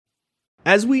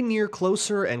As we near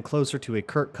closer and closer to a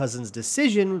Kirk Cousins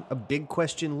decision, a big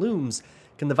question looms.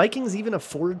 Can the Vikings even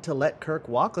afford to let Kirk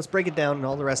walk? Let's break it down and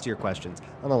all the rest of your questions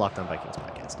on the Locked On Vikings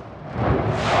podcast.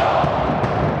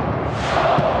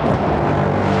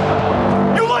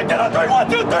 You like that? 3, 1,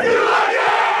 2, 3. You like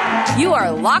it? You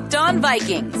are Locked On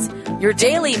Vikings, your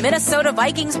daily Minnesota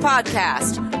Vikings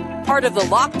podcast, part of the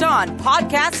Locked On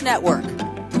Podcast Network.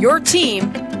 Your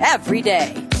team every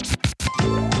day.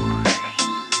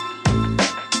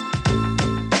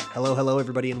 Hello,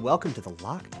 everybody, and welcome to the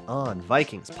Locked On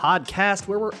Vikings podcast,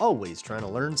 where we're always trying to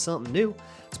learn something new.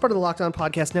 It's part of the Locked On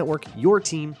Podcast Network, your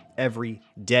team every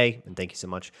day. And thank you so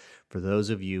much for those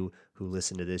of you who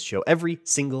listen to this show every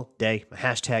single day. My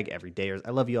hashtag everydayers.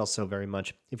 I love you all so very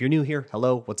much. If you're new here,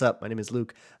 hello, what's up? My name is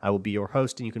Luke. I will be your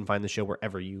host, and you can find the show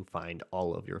wherever you find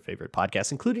all of your favorite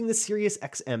podcasts, including the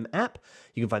SiriusXM app.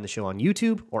 You can find the show on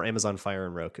YouTube or Amazon Fire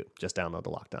and Roku. Just download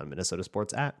the Locked On Minnesota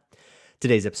Sports app.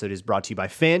 Today's episode is brought to you by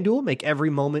FanDuel. Make every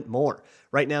moment more.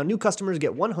 Right now, new customers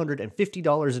get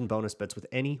 $150 in bonus bets with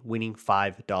any winning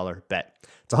 $5 bet.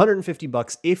 It's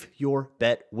 $150 if your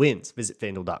bet wins. Visit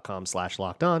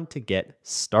FanDuel.com/lockedon to get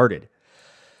started.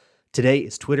 Today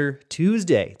is Twitter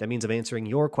Tuesday. That means I'm answering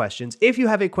your questions. If you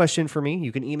have a question for me,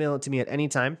 you can email it to me at any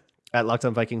time at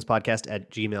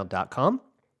LockedOnVikingsPodcast@gmail.com.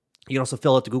 You can also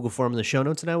fill out the Google form in the show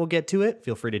notes and I will get to it.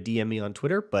 Feel free to DM me on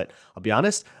Twitter, but I'll be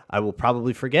honest, I will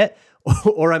probably forget,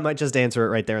 or I might just answer it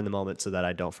right there in the moment so that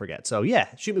I don't forget. So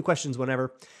yeah, shoot me questions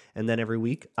whenever, and then every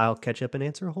week I'll catch up and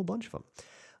answer a whole bunch of them.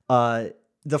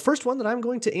 The first one that I'm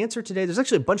going to answer today, there's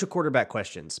actually a bunch of quarterback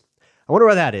questions. I wonder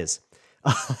why that is.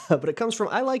 But it comes from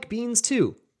I Like Beans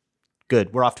Too.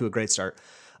 Good, we're off to a great start.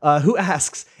 Who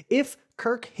asks, if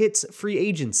Kirk hits free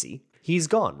agency, he's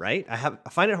gone, right? I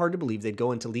find it hard to believe they'd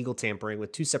go into legal tampering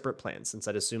with two separate plans, since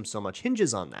I'd assume so much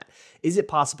hinges on that. Is it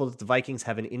possible that the Vikings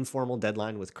have an informal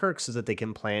deadline with Kirk so that they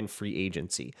can plan free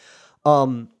agency?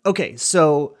 Okay,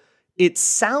 so it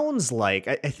sounds like,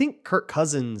 I think Kirk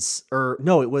Cousins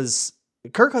has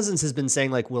been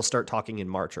saying like, we'll start talking in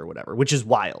March or whatever, which is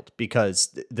wild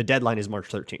because the deadline is March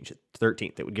 13th.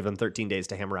 It would give them 13 days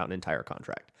to hammer out an entire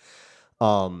contract.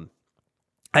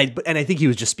 I think he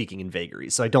was just speaking in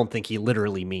vagaries, so I don't think he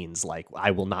literally means like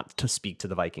I will not to speak to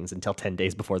the Vikings until 10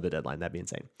 days before the deadline. That'd be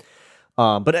insane.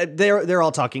 But they're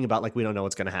all talking about like we don't know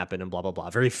what's going to happen and blah blah blah,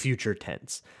 very future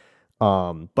tense.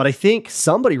 But I think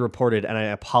somebody reported, and I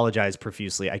apologize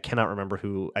profusely, I cannot remember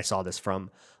who I saw this from.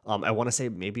 I want to say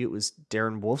maybe it was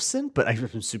Darren Wolfson, but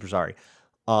I'm super sorry.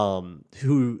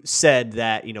 Who said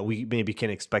that we maybe can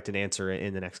expect an answer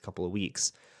in the next couple of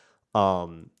weeks.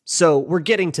 So we're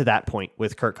getting to that point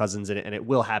with Kirk Cousins and it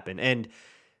will happen. And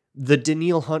the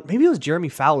Danielle Hunt, maybe it was Jeremy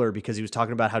Fowler because he was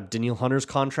talking about how Danielle Hunter's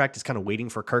contract is kind of waiting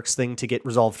for Kirk's thing to get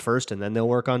resolved first and then they'll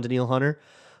work on Danielle Hunter.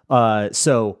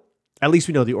 So at least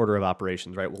we know the order of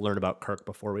operations, right? We'll learn about Kirk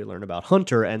before we learn about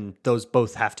Hunter, and those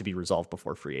both have to be resolved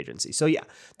before free agency. So yeah,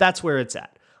 that's where it's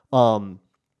at.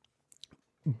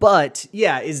 But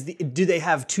yeah, do they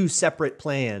have two separate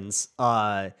plans?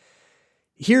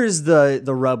 Here's the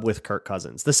rub with Kirk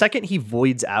Cousins. The second he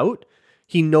voids out,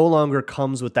 he no longer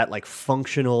comes with that like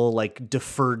functional, like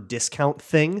deferred discount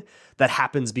thing that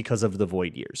happens because of the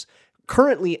void years.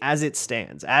 Currently, as it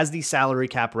stands, as the salary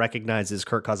cap recognizes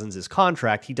Kirk Cousins'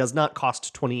 contract, he does not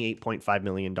cost $28.5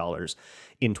 million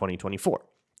in 2024.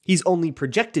 He's only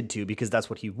projected to because that's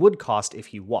what he would cost if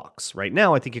he walks. Right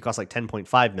now, I think he costs like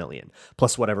 $10.5 million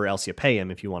plus whatever else you pay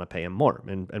him if you want to pay him more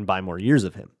and buy more years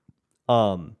of him.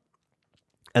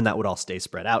 And that would all stay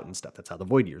spread out and stuff. That's how the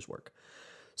void years work.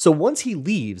 So once he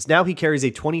leaves, now he carries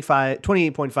a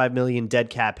 $28.5 million dead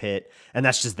cap hit, and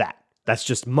that's just that. That's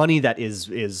just money that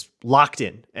is locked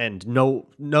in, and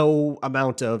no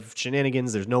amount of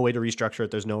shenanigans. There's no way to restructure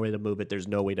it. There's no way to move it. There's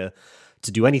no way to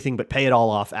do anything but pay it all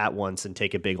off at once and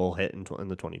take a big old hit in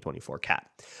the 2024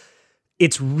 cap.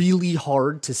 It's really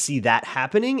hard to see that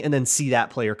happening and then see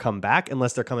that player come back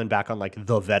unless they're coming back on like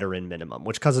the veteran minimum,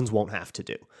 which Cousins won't have to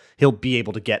do. He'll be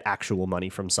able to get actual money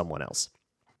from someone else.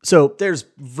 So there's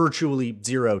virtually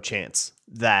zero chance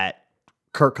that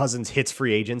Kirk Cousins hits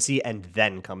free agency and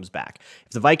then comes back.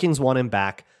 If the Vikings want him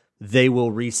back, they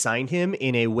will re-sign him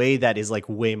in a way that is like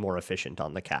way more efficient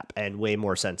on the cap and way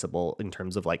more sensible in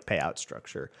terms of like payout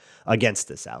structure against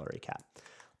the salary cap.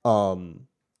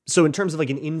 So in terms of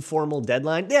like an informal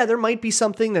deadline, yeah, there might be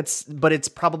something but it's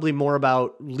probably more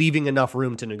about leaving enough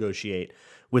room to negotiate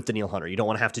with Danielle Hunter. You don't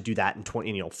want to have to do that in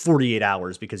 48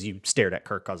 hours because you stared at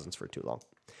Kirk Cousins for too long.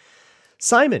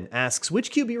 Simon asks,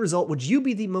 which QB result would you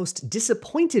be the most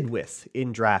disappointed with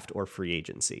in draft or free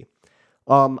agency?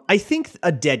 I think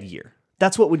a dead year.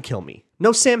 That's what would kill me.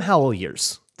 No Sam Howell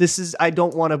years. I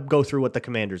don't want to go through what the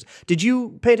Commanders. Did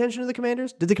you pay attention to the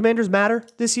Commanders? Did the Commanders matter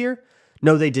this year?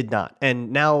 No, they did not.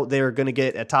 And now they're going to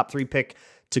get a top 3 pick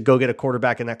to go get a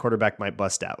quarterback, and that quarterback might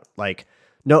bust out. Like,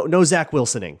 no Zach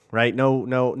Wilsoning, right? No,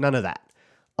 none of that.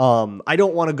 I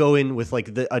don't want to go in with like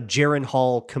a Jaren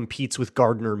Hall competes with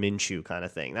Gardner Minshew kind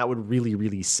of thing. That would really,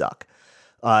 really suck.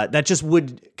 That just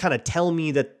would kind of tell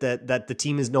me that the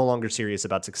team is no longer serious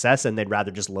about success, and they'd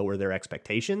rather just lower their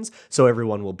expectations so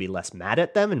everyone will be less mad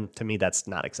at them. And to me, that's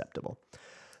not acceptable.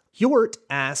 Yort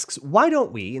asks, why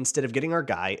don't we, instead of getting our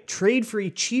guy, trade for a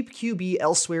cheap QB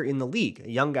elsewhere in the league?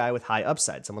 A young guy with high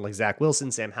upside, someone like Zach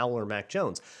Wilson, Sam Howell, or Mac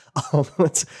Jones.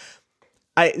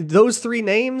 Those 3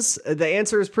 names, the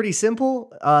answer is pretty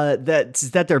simple.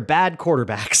 That they're bad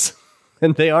quarterbacks.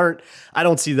 And they aren't, I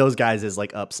don't see those guys as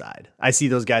like upside. I see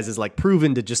those guys as like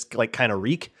proven to just like kind of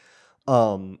reek.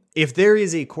 If there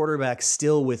is a quarterback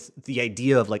still with the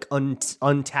idea of like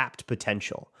untapped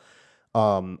potential,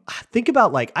 I think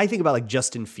about like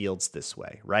Justin Fields this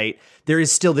way, right? There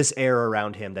is still this air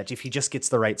around him that if he just gets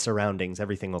the right surroundings,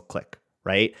 everything will click,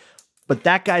 right? But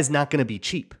that guy's not going to be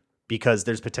cheap because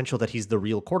there's potential that he's the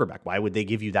real quarterback. Why would they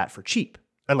give you that for cheap?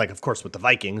 And like, of course, with the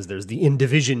Vikings, there's the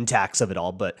in-division tax of it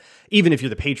all. But even if you're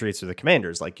the Patriots or the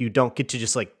Commanders, like you don't get to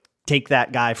just like take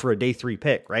that guy for a day 3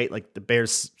 pick, right? Like the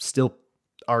Bears still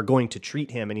are going to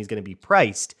treat him and he's going to be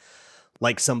priced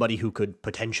like somebody who could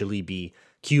potentially be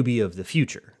QB of the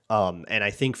future. And I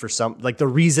think for some, like the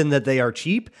reason that they are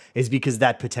cheap is because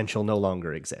that potential no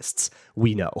longer exists.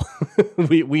 We know,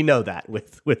 we know that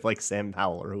with like Sam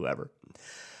Howell or whoever.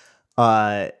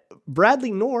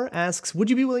 Bradley Knorr asks, would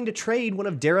you be willing to trade one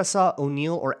of Darrisaw,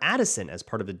 O'Neal, or Addison as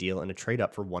part of the deal and a trade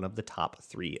up for one of the top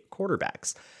 3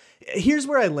 quarterbacks? Here's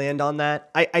where I land on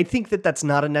that. I think that that's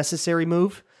not a necessary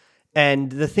move.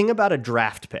 And the thing about a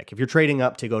draft pick, if you're trading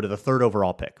up to go to the 3rd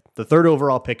overall pick, the 3rd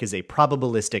overall pick is a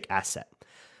probabilistic asset.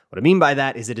 What I mean by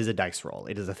that is it is a dice roll.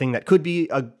 It is a thing that could be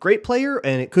a great player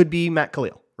and it could be Matt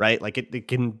Khalil, right? Like it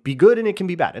can be good and it can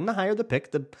be bad. And the higher the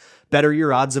pick, the better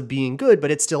your odds of being good,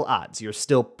 but it's still odds. You're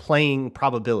still playing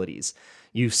probabilities.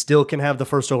 You still can have the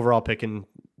 1st overall pick and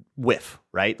whiff,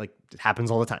 right? Like it happens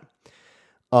all the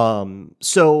time.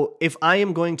 So if I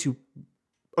am going to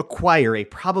acquire a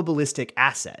probabilistic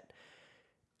asset,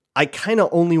 I kind of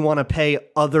only want to pay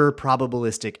other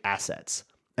probabilistic assets,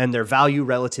 and their value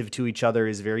relative to each other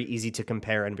is very easy to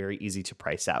compare and very easy to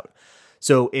price out.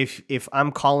 So if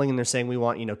I'm calling and they're saying we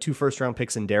want, 2 first-round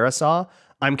picks in Darrisaw,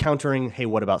 I'm countering, hey,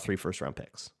 what about 3 first-round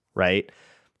picks, right?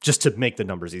 Just to make the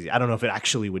numbers easy. I don't know if it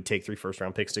actually would take 3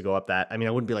 first-round picks to go up that. I mean,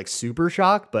 I wouldn't be like super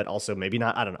shocked, but also maybe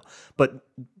not. I don't know. But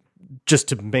just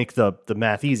to make the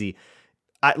math easy,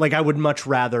 I would much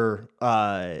rather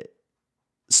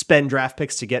spend draft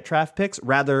picks to get draft picks.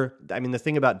 Rather, I mean, the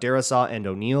thing about Darrisaw and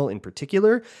O'Neal in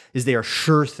particular is they are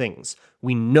sure things.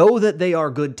 We know that they are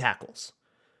good tackles.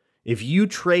 If you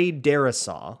trade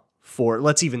Darrisaw for,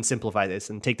 let's even simplify this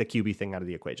and take the QB thing out of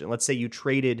the equation. Let's say you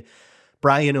traded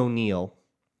Brian O'Neal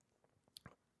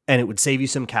and it would save you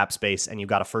some cap space and you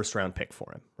got a 1st-round pick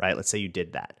for him, right? Let's say you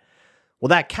did that. Well,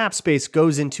 that cap space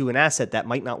goes into an asset that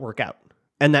might not work out.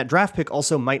 And that draft pick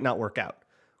also might not work out.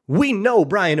 We know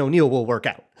Brian O'Neal will work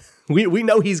out. We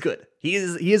know he's good. He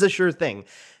is a sure thing.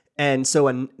 And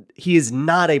so he is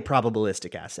not a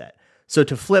probabilistic asset. So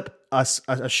to flip a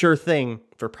sure thing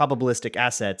for probabilistic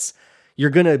assets,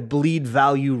 you're going to bleed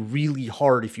value really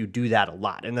hard if you do that a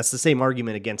lot. And that's the same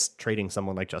argument against trading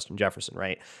someone like Justin Jefferson,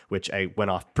 right? Which I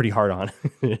went off pretty hard on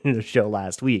in the show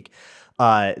last week.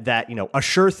 That, a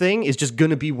sure thing is just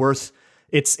going to be worth,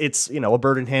 it's a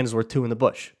bird in hand is worth 2 in the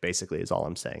bush, basically, is all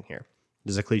I'm saying here.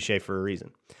 There's a cliche for a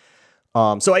reason.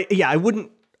 I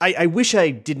wish I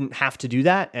didn't have to do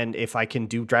that. And if I can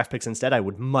do draft picks instead, I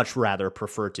would much rather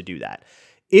prefer to do that.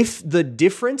 If the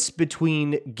difference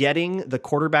between getting the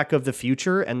quarterback of the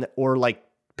future or like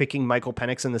picking Michael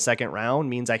Penix in the 2nd round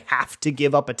means I have to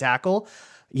give up a tackle,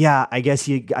 yeah, I guess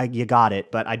you got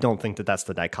it. But I don't think that that's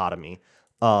the dichotomy.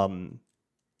 I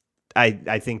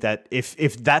think that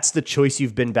if that's the choice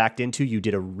you've been backed into, you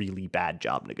did a really bad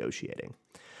job negotiating.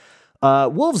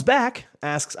 Wolves Back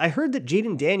asks, I heard that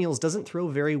Jaden Daniels doesn't throw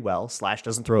very well /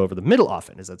 doesn't throw over the middle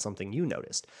often. Is that something you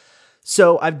noticed?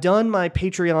 So I've done my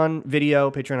Patreon video,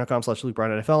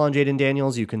 patreon.com/LukeBryan NFL on Jaden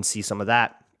Daniels. You can see some of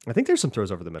that. I think there's some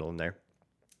throws over the middle in there.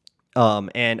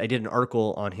 And I did an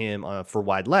article on him for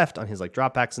Wide Left on his like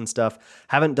dropbacks and stuff.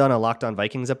 Haven't done a Locked On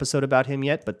Vikings episode about him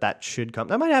yet, but that should come.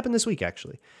 That might happen this week,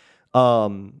 actually.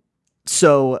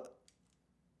 So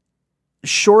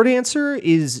short answer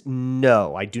is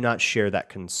no, I do not share that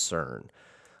concern.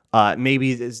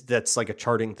 Maybe that's like a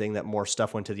charting thing that more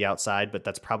stuff went to the outside, but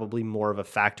that's probably more of a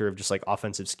factor of just like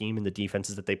offensive scheme and the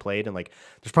defenses that they played. And like,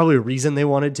 there's probably a reason they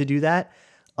wanted to do that.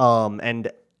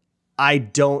 And I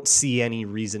don't see any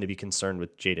reason to be concerned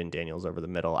with Jaden Daniels over the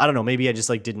middle. I don't know. Maybe I just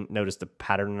like didn't notice the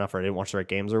pattern enough, or I didn't watch the right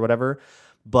games or whatever.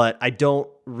 But I don't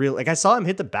really like. I saw him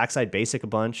hit the backside basic a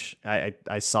bunch.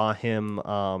 I saw him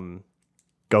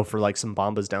go for like some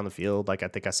bombas down the field. Like I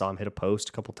think I saw him hit a post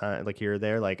a couple times, like here or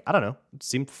there. Like I don't know. It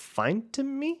seemed fine to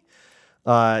me.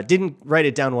 Didn't write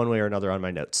it down one way or another on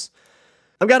my notes.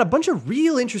 I've got a bunch of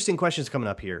real interesting questions coming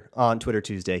up here on Twitter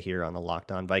Tuesday here on the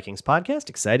Locked On Vikings podcast.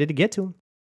 Excited to get to them.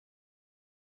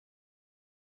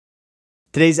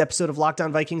 Today's episode of Locked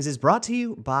On Vikings is brought to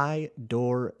you by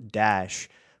DoorDash.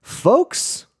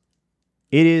 Folks,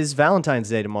 it is Valentine's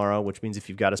Day tomorrow, which means if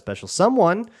you've got a special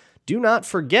someone, do not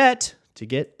forget to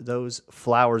get those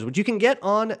flowers, which you can get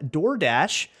on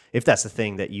DoorDash. If that's the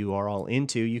thing that you are all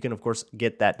into, you can, of course,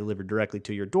 get that delivered directly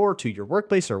to your door, to your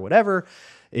workplace, or whatever.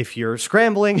 If you're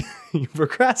scrambling, you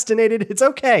procrastinated, it's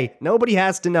okay. Nobody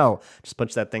has to know. Just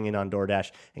punch that thing in on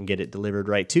DoorDash and get it delivered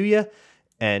right to you,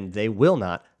 and they will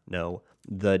not know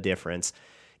the difference.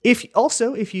 If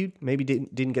you maybe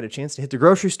didn't get a chance to hit the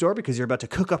grocery store because you're about to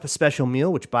cook up a special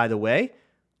meal, which, by the way,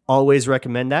 always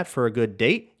recommend that for a good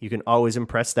date. You can always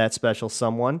impress that special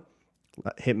someone.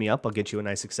 Hit me up. I'll get you a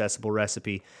nice accessible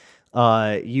recipe.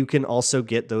 You can also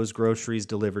get those groceries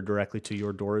delivered directly to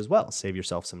your door as well. Save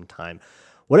yourself some time.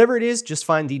 Whatever it is, just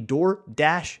find the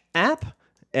DoorDash app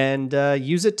and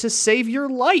use it to save your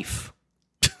life.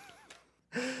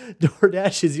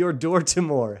 DoorDash is your door to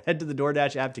more. Head to the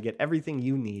DoorDash app to get everything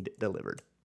you need delivered.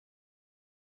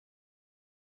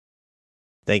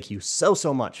 Thank you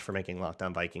so much for making Locked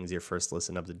On Vikings your first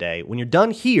listen of the day. When you're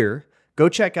done here, go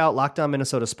check out Locked On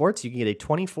Minnesota Sports. You can get a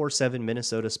 24/7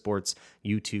 Minnesota Sports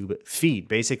YouTube feed.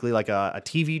 Basically like a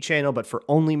TV channel, but for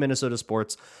only Minnesota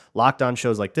sports. Locked On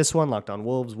shows like this one, Locked On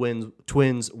Wolves,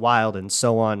 Twins, Wild, and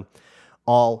so on.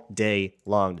 All day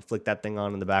long. Flick that thing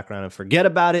on in the background and forget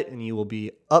about it, and you will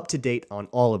be up to date on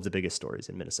all of the biggest stories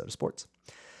in Minnesota sports.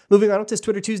 Moving on with this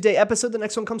Twitter Tuesday episode, the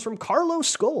next one comes from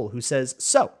Carlos Skoll, who says,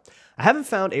 "So, I haven't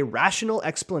found a rational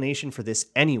explanation for this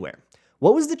anywhere.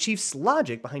 What was the Chiefs'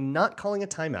 logic behind not calling a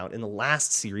timeout in the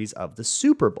last series of the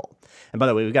Super Bowl?" And by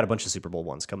the way, we've got a bunch of Super Bowl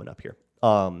ones coming up here.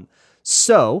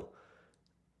 So,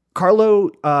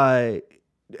 Carlo,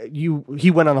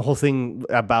 he went on a whole thing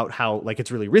about how like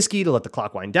it's really risky to let the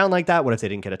clock wind down like that. What if they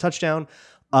didn't get a touchdown?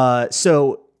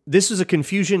 So this was a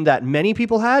confusion that many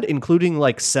people had, including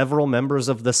like several members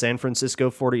of the San Francisco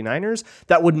 49ers.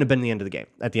 That wouldn't have been the end of the game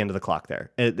at the end of the clock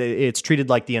there. It's treated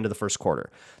like the end of the first quarter.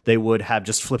 They would have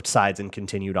just flipped sides and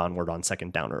continued onward on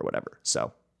second down or whatever.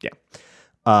 So yeah.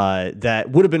 That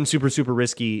would have been super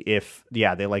risky if,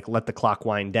 they like let the clock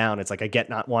wind down. It's like, I get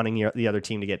not wanting the other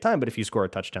team to get time, but if you score a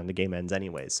touchdown, the game ends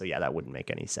anyways. So yeah, that wouldn't make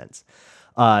any sense.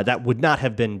 That would not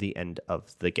have been the end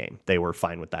of the game. They were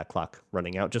fine with that clock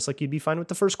running out, just like you'd be fine with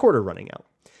the first quarter running out.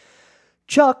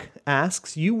 Chuck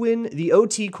asks, you win the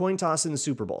OT coin toss in the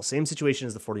Super Bowl. Same situation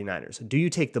as the 49ers. Do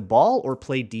you take the ball or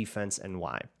play defense, and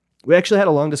why? We actually had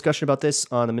a long discussion about this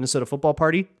on the Minnesota Football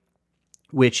Party,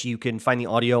 which you can find the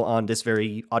audio on this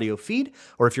very audio feed,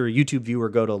 or if you're a YouTube viewer,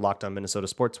 go to Locked On Minnesota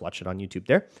Sports, watch it on YouTube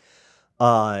there.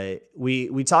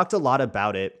 We talked a lot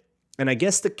about it, and I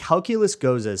guess the calculus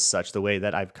goes as such, the way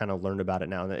that I've kind of learned about it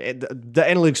now. The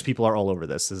analytics people are all over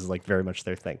this. This is like very much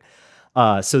their thing.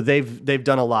 So they've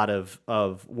done a lot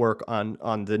of work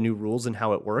on the new rules and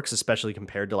how it works, especially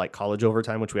compared to like college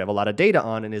overtime, which we have a lot of data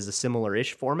on and is a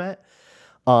similar-ish format.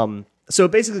 So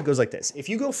it basically goes like this. If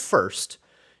you go first,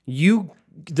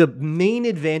 the main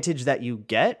advantage that you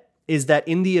get is that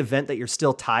in the event that you're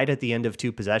still tied at the end of two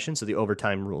possessions, so the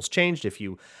overtime rules changed. If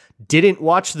you didn't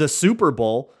watch the Super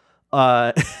Bowl,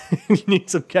 you need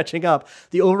some catching up.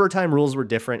 The overtime rules were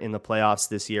different in the playoffs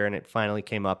this year, and it finally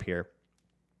came up here.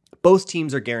 Both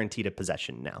teams are guaranteed a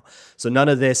possession now. So none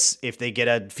of this, if they get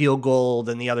a field goal,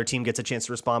 then the other team gets a chance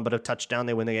to respond, but a touchdown,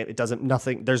 they win the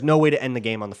game. There's no way to end the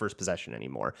game on the first possession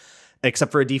anymore,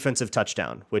 except for a defensive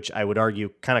touchdown, which I would argue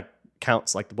kind of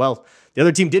counts like, well, the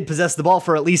other team did possess the ball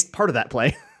for at least part of that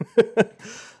play.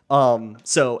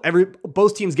 So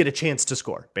both teams get a chance to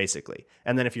score, basically.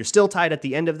 And then if you're still tied at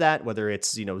the end of that, whether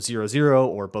it's 0-0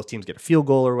 or both teams get a field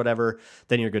goal or whatever,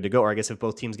 then you're good to go. Or I guess if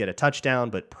both teams get a touchdown,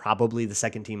 but probably the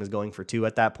second team is going for 2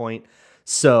 at that point.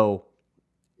 So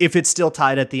if it's still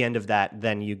tied at the end of that,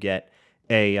 then you get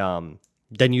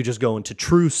then you just go into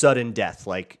true sudden death,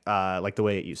 like the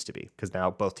way it used to be, because now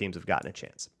both teams have gotten a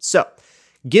chance. So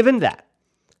given that,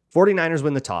 49ers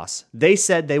win the toss. They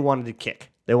said they wanted to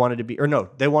kick. They wanted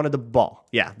the ball.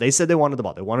 Yeah, they said they wanted the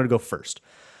ball. They wanted to go first.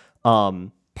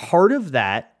 Part of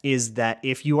that is that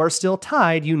if you are still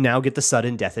tied, you now get the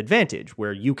sudden death advantage,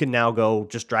 where you can now go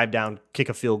just drive down, kick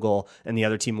a field goal, and the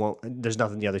other team won't. There's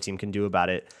nothing the other team can do about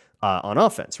it on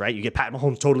offense, right? You get Pat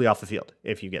Mahomes totally off the field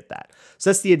if you get that. So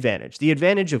that's the advantage. The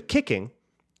advantage of kicking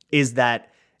is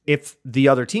that if the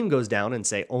other team goes down and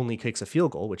say only kicks a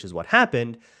field goal, which is what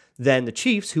happened, then the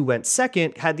Chiefs, who went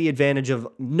second, had the advantage of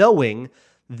knowing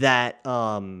that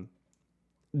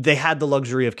they had the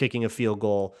luxury of kicking a field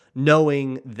goal,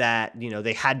 knowing that,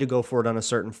 they had to go for it on a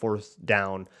certain fourth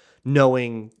down,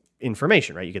 knowing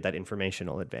information, right? You get that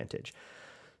informational advantage.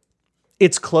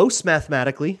 It's close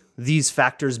mathematically. These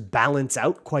factors balance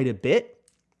out quite a bit,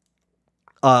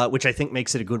 which I think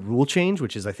makes it a good rule change,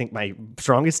 which is, I think, my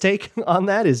strongest take on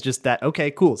that is just that,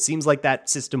 okay, cool. Seems like that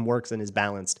system works and is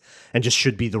balanced and just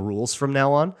should be the rules from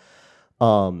now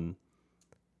on.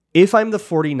 If I'm the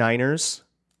 49ers,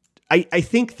 I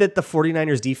think that the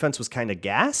 49ers defense was kind of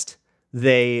gassed.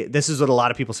 This is what a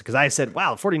lot of people said, because I said,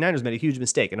 wow, the 49ers made a huge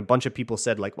mistake. And a bunch of people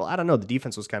said, like, well, I don't know, the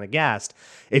defense was kind of gassed.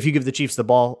 If you give the Chiefs the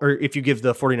ball, or if you give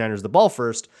the 49ers the ball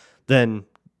first, then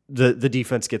the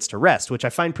defense gets to rest, which I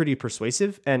find pretty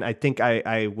persuasive. And I think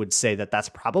I would say that that's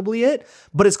probably it,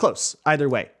 but it's close either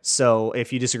way. So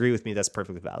if you disagree with me, that's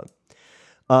perfectly valid.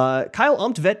 Kyle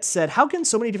Umtvet said, how can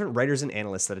so many different writers and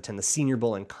analysts that attend the Senior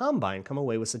Bowl and Combine come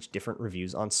away with such different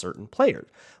reviews on certain players?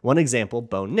 One example,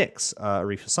 Bo Nix.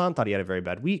 Arif Hassan thought he had a very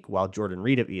bad week, while Jordan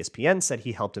Reed of ESPN said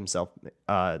he helped himself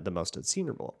the most at the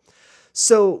Senior Bowl.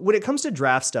 So when it comes to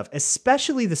draft stuff,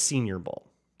 especially the Senior Bowl,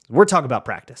 we're talking about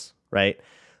practice, right?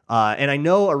 And I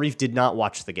know Arif did not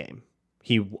watch the game.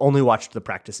 He only watched the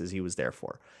practices he was there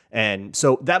for. And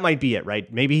so that might be it,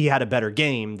 right? Maybe he had a better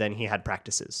game than he had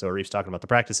practices. So Arif's talking about the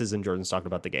practices and Jordan's talking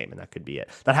about the game, and that could be it.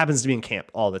 That happens to be in camp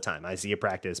all the time. I see a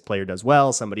practice, player does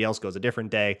well, somebody else goes a different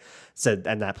day,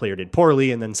 and that player did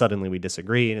poorly, and then suddenly we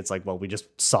disagree, and it's like, well, we just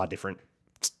saw different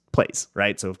plays,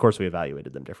 right? So of course we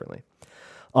evaluated them differently.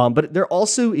 But there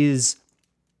also is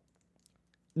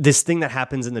this thing that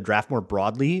happens in the draft more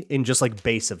broadly in just like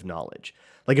base of knowledge.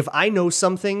 Like if I know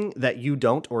something that you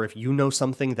don't, or if you know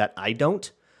something that I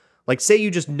don't, like say you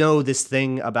just know this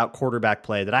thing about quarterback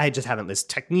play that I just haven't, this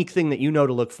technique thing that you know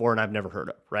to look for and I've never heard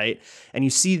of, right? And you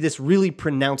see this really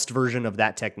pronounced version of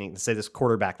that technique, say this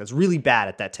quarterback that's really bad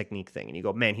at that technique thing, and you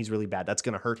go, man, he's really bad, that's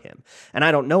going to hurt him. And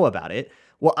I don't know about it.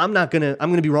 Well, I'm going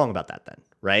to be wrong about that then,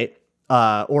 right?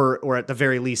 Or at the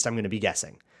very least, I'm going to be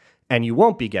guessing. And you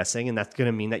won't be guessing, and that's going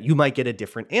to mean that you might get a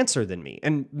different answer than me.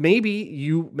 And maybe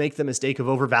you make the mistake of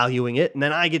overvaluing it, and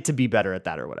then I get to be better at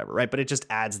that or whatever, right? But it just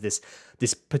adds this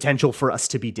potential for us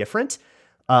to be different.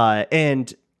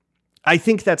 And I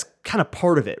think that's kind of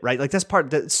part of it, right? Like that's part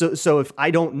that, so if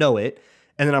I don't know it,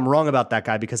 and then I'm wrong about that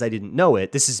guy because I didn't know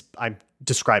it, I'm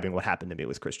describing what happened to me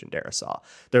with Christian Darrisaw.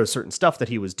 There was certain stuff that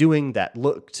he was doing that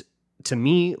looked to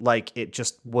me like it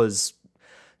just was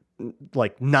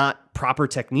like not proper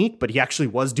technique, but he actually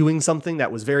was doing something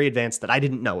that was very advanced that I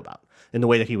didn't know about in the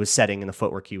way that he was setting and the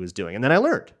footwork he was doing. And then I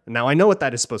learned, and now I know what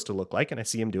that is supposed to look like. And I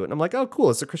see him do it and I'm like, oh, cool.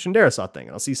 It's a Christian Darrisaw thing.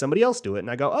 And I'll see somebody else do it. And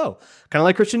I go, oh, kind of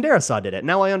like Christian Darrisaw did it.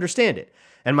 Now I understand it.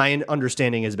 And my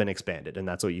understanding has been expanded, and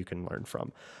that's what you can learn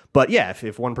from. But yeah,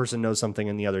 if one person knows something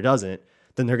and the other doesn't,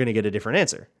 then they're going to get a different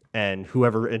answer. And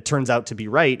whoever it turns out to be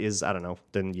right is, I don't know,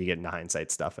 then you get into hindsight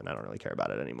stuff and I don't really care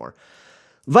about it anymore.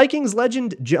 Vikings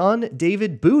legend John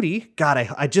David Booty. God,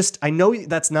 I know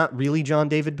that's not really John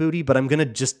David Booty, but I'm going to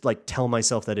just like tell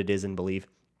myself that it is and believe.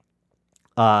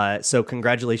 So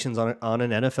congratulations on an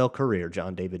NFL career,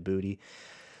 John David Booty.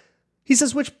 He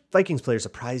says, which Vikings player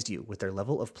surprised you with their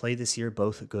level of play this year,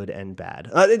 both good and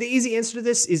bad? The easy answer to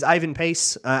this is Ivan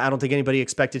Pace. I don't think anybody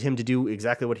expected him to do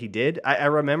exactly what he did. I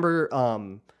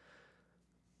remember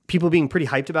people being pretty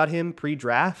hyped about him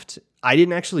pre-draft. I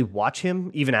didn't actually watch him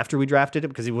even after we drafted him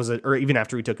because even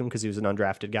after we took him because he was an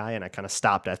undrafted guy, and I kind of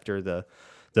stopped after the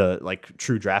like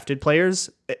true drafted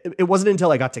players. It wasn't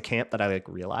until I got to camp that I like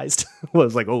realized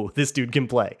was like, oh, this dude can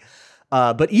play.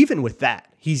 But even with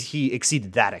that, he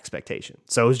exceeded that expectation.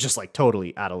 So it was just like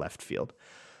totally out of left field.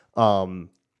 And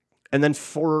then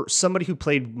for somebody who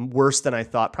played worse than I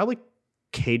thought, probably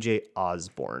KJ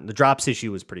Osborne. The drops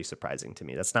issue was pretty surprising to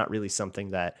me. That's not really something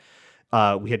that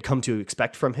we had come to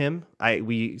expect from him.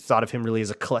 We thought of him really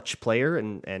as a clutch player,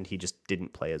 and he just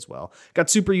didn't play as well. Got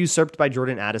super usurped by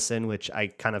Jordan Addison, which I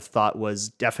kind of thought was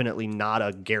definitely not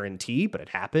a guarantee, but it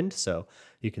happened. So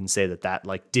you can say that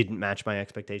like didn't match my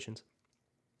expectations.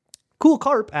 Cool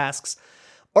Carp asks,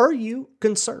 are you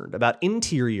concerned about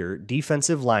interior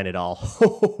defensive line at all?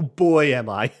 Oh boy, am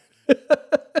I.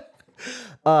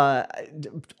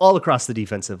 All across the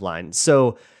defensive line.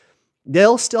 So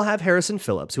they'll still have Harrison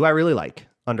Phillips, who I really like,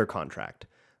 under contract.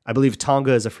 I believe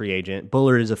Tonga is a free agent.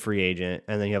 Bullard is a free agent.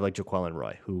 And then you have like Jaquelin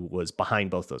Roy, who was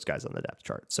behind both those guys on the depth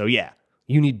chart. So yeah,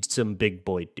 you need some big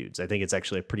boy dudes. I think it's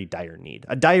actually a pretty dire need.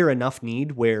 A dire enough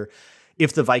need where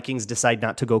if the Vikings decide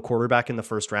not to go quarterback in the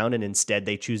first round and instead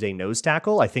they choose a nose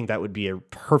tackle, I think that would be a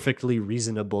perfectly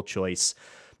reasonable choice,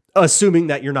 assuming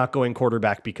that you're not going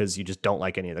quarterback because you just don't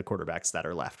like any of the quarterbacks that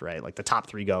are left, right? Like the top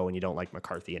three go and you don't like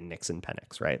McCarthy and Nixon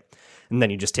Penix, right? And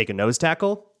then you just take a nose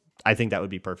tackle. I think that would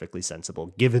be perfectly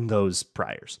sensible given those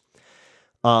priors.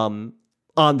 On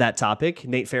that topic,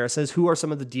 Nate Farris says, who are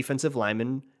some of the defensive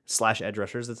linemen / edge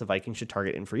rushers that the Vikings should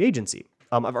target in free agency?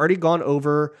 I've already gone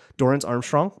over Dorrance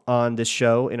Armstrong on this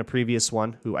show in a previous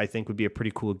one, who I think would be a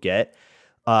pretty cool get.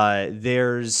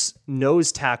 There's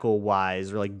nose tackle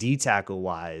wise or like D tackle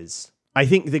wise. I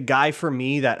think the guy for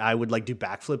me that I would like do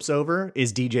backflips over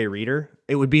is DJ Reader.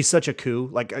 It would be such a coup.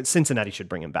 Like Cincinnati should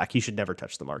bring him back. He should never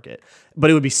touch the market, but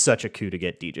it would be such a coup to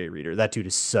get DJ Reader. That dude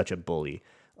is such a bully.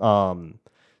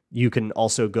 You can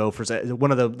also go for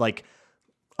one of the like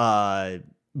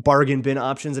bargain bin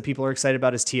options that people are excited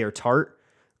about is T.R. Tart.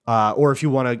 Or if you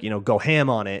want to, go ham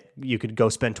on it, you could go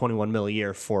spend $21 million a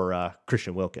year for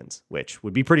Christian Wilkins, which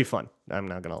would be pretty fun. I'm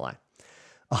not going to lie.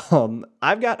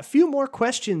 I've got a few more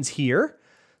questions here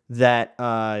that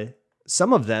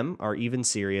some of them are even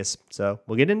serious. So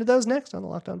we'll get into those next on the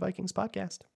Locked On Vikings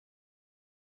podcast.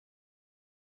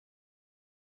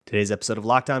 Today's episode of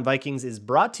Locked On Vikings is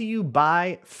brought to you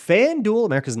by FanDuel,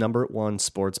 America's #1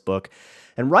 sportsbook.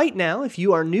 And right now, if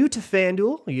you are new to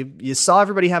FanDuel, you saw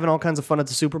everybody having all kinds of fun at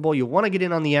the Super Bowl, you want to get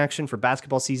in on the action for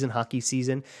basketball season, hockey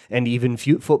season, and even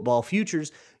football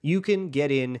futures, you can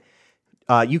get in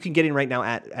right now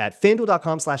at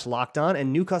FanDuel.com/lockedon,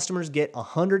 and new customers get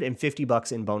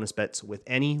 $150 in bonus bets with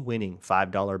any winning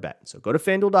 $5 bet. So go to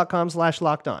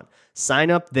FanDuel.com/lockedon, sign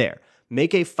up there.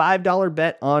 Make a $5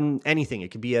 bet on anything.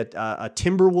 It could be a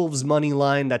Timberwolves money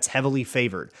line that's heavily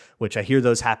favored, which I hear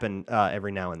those happen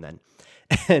every now and then.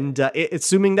 And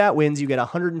assuming that wins, you get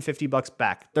 $150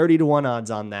 back, 30-1 odds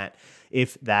on that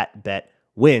if that bet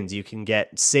wins. You can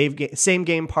get same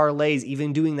game parlays,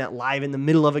 even doing that live in the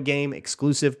middle of a game,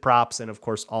 exclusive props, and of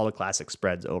course, all the classic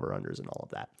spreads, over-unders, and all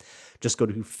of that. Just go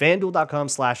to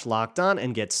FanDuel.com/lockedon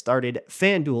and get started.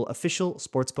 FanDuel, official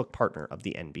sportsbook partner of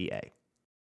the NBA.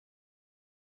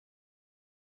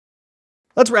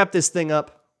 Let's wrap this thing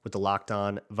up with the Locked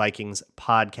On Vikings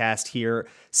podcast here.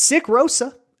 Sick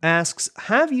Rosa asks,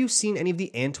 have you seen any of the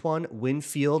Antoine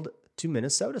Winfield to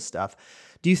Minnesota stuff?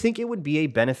 Do you think it would be a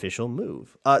beneficial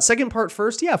move? Second part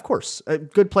first, yeah, of course.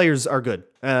 Good players are good.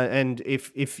 And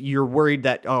if you're worried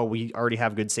that, we already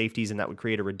have good safeties and that would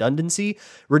create a redundancy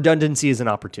is an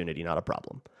opportunity, not a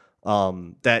problem.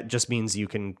 That just means you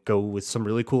can go with some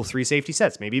really cool 3 safety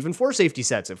sets, maybe even 4 safety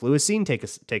sets if Lewis Cine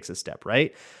takes a step,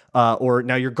 right? Or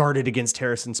now you're guarded against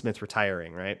Harrison Smith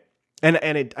retiring, right? And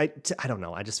I don't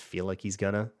know. I just feel like he's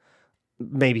gonna.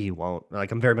 Maybe he won't.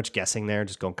 Like, I'm very much guessing there,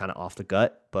 just going kind of off the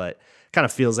gut, but kind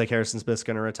of feels like Harrison Smith's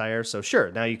going to retire. So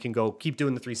sure, now you can go keep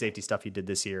doing the 3 safety stuff you did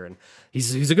this year, and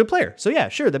he's a good player. So yeah,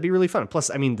 sure, that'd be really fun.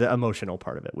 Plus, I mean, the emotional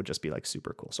part of it would just be like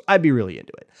super cool. So I'd be really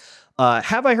into it. I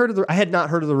had not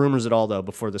heard of the rumors at all though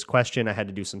before this question. I had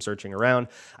to do some searching around.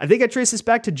 I think I trace this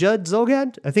back to Judd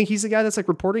Zulgad. I think he's the guy that's like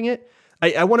reporting it.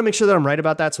 I want to make sure that I'm right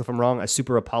about that. So if I'm wrong, I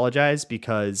super apologize,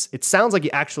 because it sounds like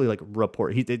he actually like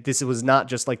report. This was not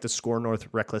just like the Score North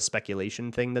reckless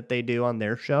speculation thing that they do on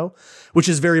their show, which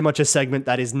is very much a segment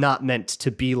that is not meant to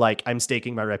be like, I'm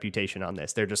staking my reputation on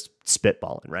this. They're just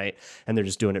spitballing, right? And they're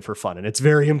just doing it for fun. And it's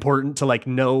very important to like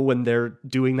know when they're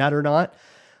doing that or not.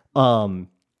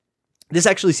 This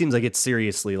actually seems like it's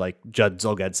seriously like Judd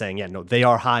Zulgad saying, yeah, no, they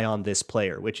are high on this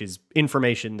player, which is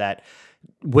information that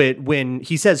when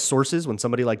he says sources, when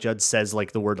somebody like Judd says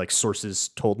like the word like sources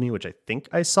told me, which I think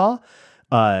I saw,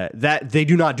 that they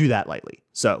do not do that lightly.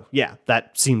 So yeah,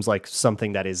 that seems like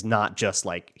something that is not just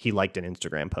like he liked an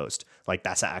Instagram post. Like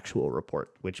that's an actual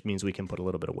report, which means we can put a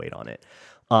little bit of weight on it.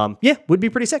 Yeah, would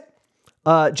be pretty sick.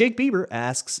 Jake Bieber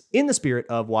asks, in the spirit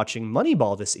of watching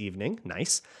Moneyball this evening,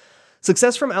 nice.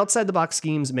 Success from outside the box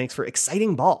schemes makes for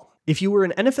exciting ball. If you were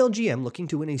an NFL GM looking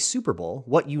to win a Super Bowl,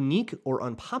 what unique or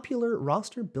unpopular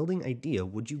roster building idea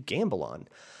would you gamble on?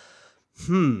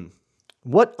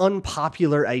 What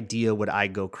unpopular idea would I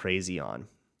go crazy on?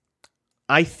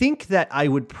 I think that I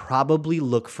would probably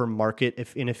look for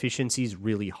market inefficiencies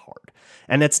really hard.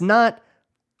 And it's not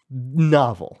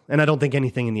novel. And I don't think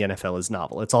anything in the NFL is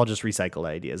novel. It's all just recycled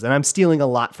ideas. And I'm stealing a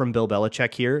lot from Bill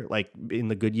Belichick here, like in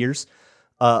the good years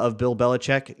of Bill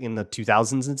Belichick in the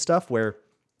 2000s and stuff, where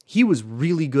he was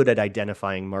really good at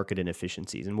identifying market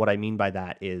inefficiencies. And what I mean by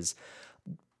that is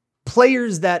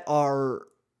players that are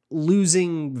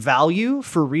losing value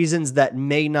for reasons that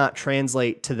may not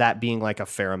translate to that being like a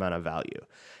fair amount of value.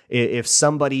 If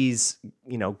somebody's,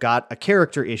 got a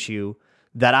character issue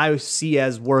that I see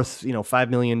as worth, $5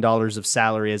 million of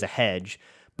salary as a hedge,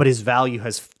 but his value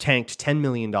has tanked $10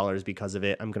 million because of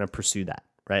it, I'm going to pursue that,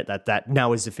 right? That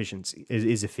now is efficient,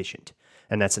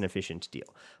 and that's an efficient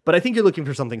deal. But I think you're looking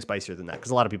for something spicier than that,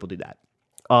 because a lot of people do that.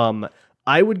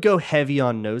 I would go heavy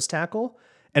on nose tackle.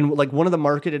 And like one of the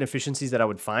market inefficiencies that I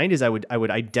would find is I would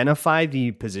identify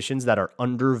the positions that are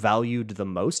undervalued the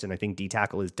most, and I think D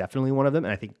tackle is definitely one of them,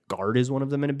 and I think guard is one of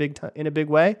them in a big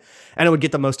way. And I would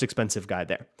get the most expensive guy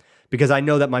there, because I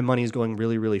know that my money is going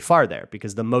really, really far there,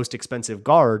 because the most expensive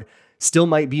guard still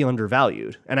might be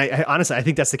undervalued. And I honestly, I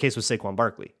think that's the case with Saquon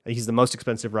Barkley. He's the most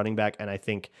expensive running back, and I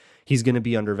think he's going to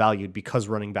be undervalued because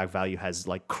running back value has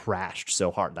like crashed so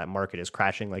hard. That market is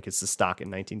crashing like it's the stock in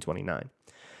 1929.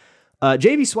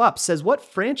 JV Swap says, what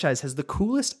franchise has the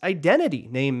coolest identity,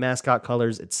 name, mascot,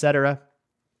 colors, etc.?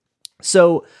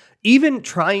 So even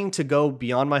trying to go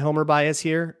beyond my homer bias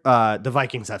here, the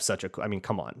Vikings have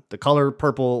come on. The color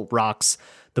purple rocks.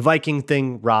 The Viking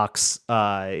thing rocks.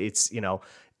 It's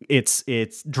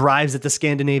drives at the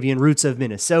Scandinavian roots of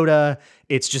Minnesota.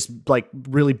 It's just like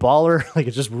really baller. Like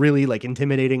it's just really like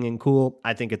intimidating and cool.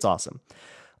 I think it's awesome.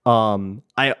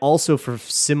 I also, for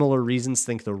similar reasons,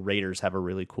 think the Raiders have a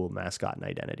really cool mascot and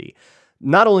identity.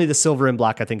 Not only the silver and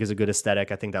black, I think, is a good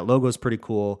aesthetic. I think that logo is pretty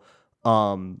cool.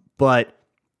 But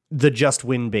the just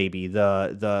win baby,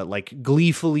 the like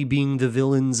gleefully being the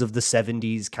villains of the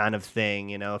 70s kind of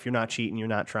thing, if you're not cheating, you're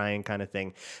not trying kind of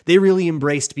thing. They really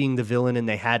embraced being the villain, and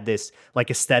they had this like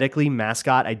aesthetically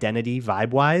mascot identity vibe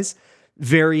wise,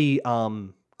 very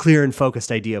clear and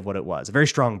focused idea of what it was. A very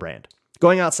strong brand.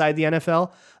 Going outside the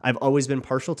NFL, I've always been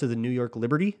partial to the New York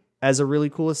Liberty as a really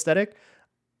cool aesthetic.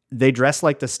 They dress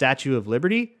like the Statue of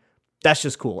Liberty. That's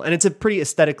just cool. And it's a pretty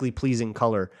aesthetically pleasing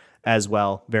color as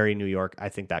well. Very New York. I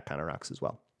think that kind of rocks as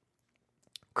well.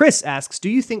 Chris asks, do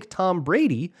you think Tom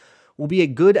Brady will be a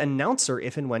good announcer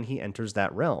if and when he enters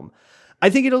that realm? I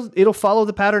think it'll follow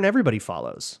the pattern everybody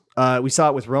follows. We saw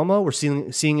it with Romo.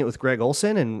 We're seeing it with Greg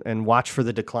Olsen, and watch for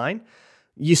the decline.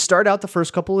 You start out the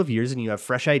first couple of years and you have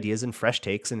fresh ideas and fresh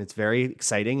takes, and it's very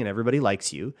exciting and everybody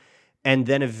likes you. And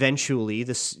then eventually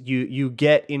you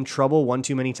get in trouble one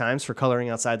too many times for coloring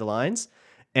outside the lines.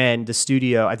 And the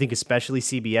studio, I think especially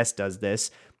CBS does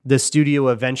this, the studio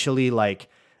eventually like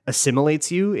assimilates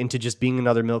you into just being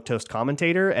another milquetoast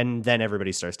commentator, and then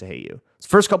everybody starts to hate you.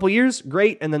 First couple of years,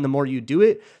 great. And then the more you do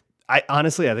it, I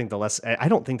think I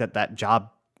don't think that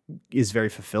job is very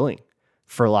fulfilling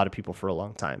for a lot of people for a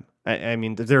long time. I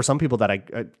mean, there are some people that I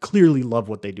clearly love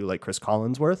what they do, like Chris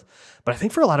Collinsworth, but I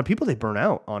think for a lot of people, they burn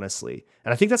out, honestly.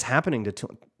 And I think that's happening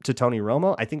to Tony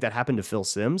Romo. I think that happened to Phil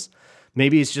Simms.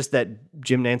 Maybe it's just that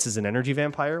Jim Nantz is an energy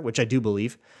vampire, which I do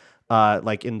believe,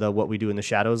 like in the What We Do in the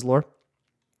Shadows lore.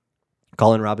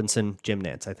 Colin Robinson, Jim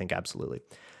Nantz, I think absolutely.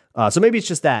 So maybe it's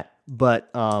just that.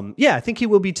 But I think he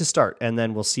will be to start, and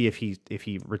then we'll see if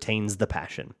he retains the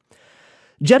passion.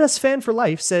 Jettas Fan for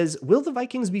Life says, will the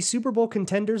Vikings be Super Bowl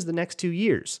contenders the next 2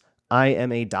 years? I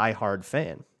am a diehard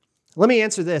fan. Let me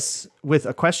answer this with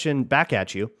a question back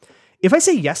at you. If I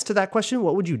say yes to that question,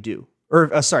 what would you do? Or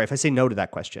if I say no to that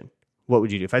question, what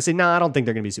would you do? If I say, no, I don't think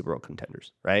they're going to be Super Bowl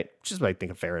contenders, right? Which is, I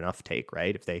think, a fair enough take,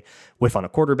 right? If they whiff on a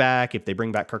quarterback, if they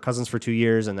bring back Kirk Cousins for 2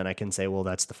 years, and then I can say, well,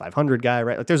 that's the 500 guy,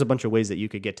 right? Like there's a bunch of ways that you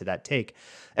could get to that take.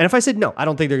 And if I said, no, I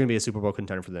don't think they're going to be a Super Bowl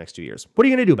contender for the next 2 years, what are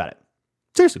you going to do about it?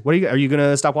 Seriously, are you going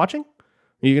to stop watching?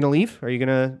 Are you going to leave? Are you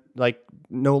going to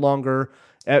no longer,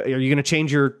 are you going to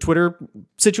change your Twitter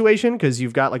situation because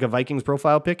you've got like a Vikings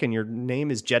profile pic and your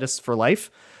name is Jettas for Life?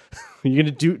 Are you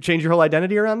going to change your whole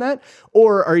identity around that?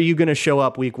 Or are you going to show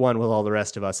up week 1 with all the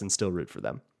rest of us and still root for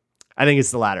them? I think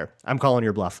it's the latter. I'm calling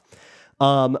your bluff.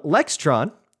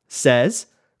 Lextron says,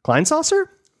 Klein saucer?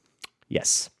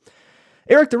 Yes.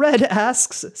 Eric the Red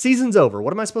asks, season's over.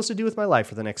 What am I supposed to do with my life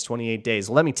for the next 28 days?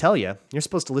 Let me tell you, you're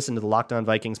supposed to listen to the Locked On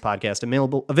Vikings podcast,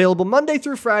 available Monday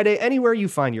through Friday, anywhere you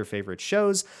find your favorite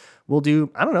shows. We'll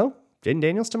do, I don't know, Jaden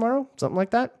Daniels tomorrow, something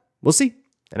like that. We'll see.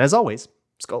 And as always,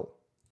 Skol.